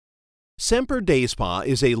Sempre Day Spa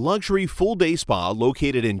is a luxury full-day spa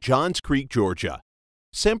located in Johns Creek, Georgia.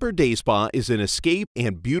 Sempre Day Spa is an escape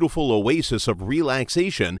and beautiful oasis of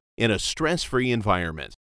relaxation in a stress-free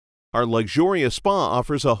environment. Our luxurious spa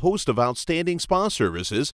offers a host of outstanding spa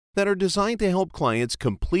services that are designed to help clients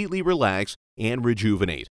completely relax and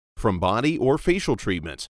rejuvenate, from body or facial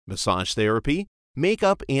treatments, massage therapy,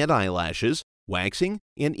 makeup and eyelashes, waxing,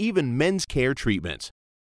 and even men's care treatments.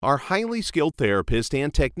 Our highly skilled therapists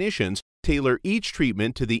and technicians tailor each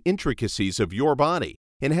treatment to the intricacies of your body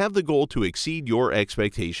and have the goal to exceed your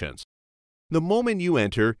expectations. The moment you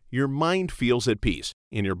enter, your mind feels at peace,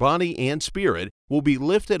 and your body and spirit will be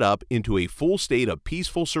lifted up into a full state of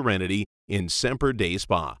peaceful serenity in Sempre Day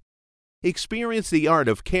Spa. Experience the art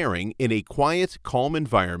of caring in a quiet, calm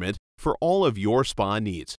environment for all of your spa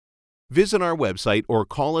needs. Visit our website or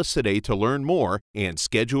call us today to learn more and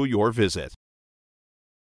schedule your visit.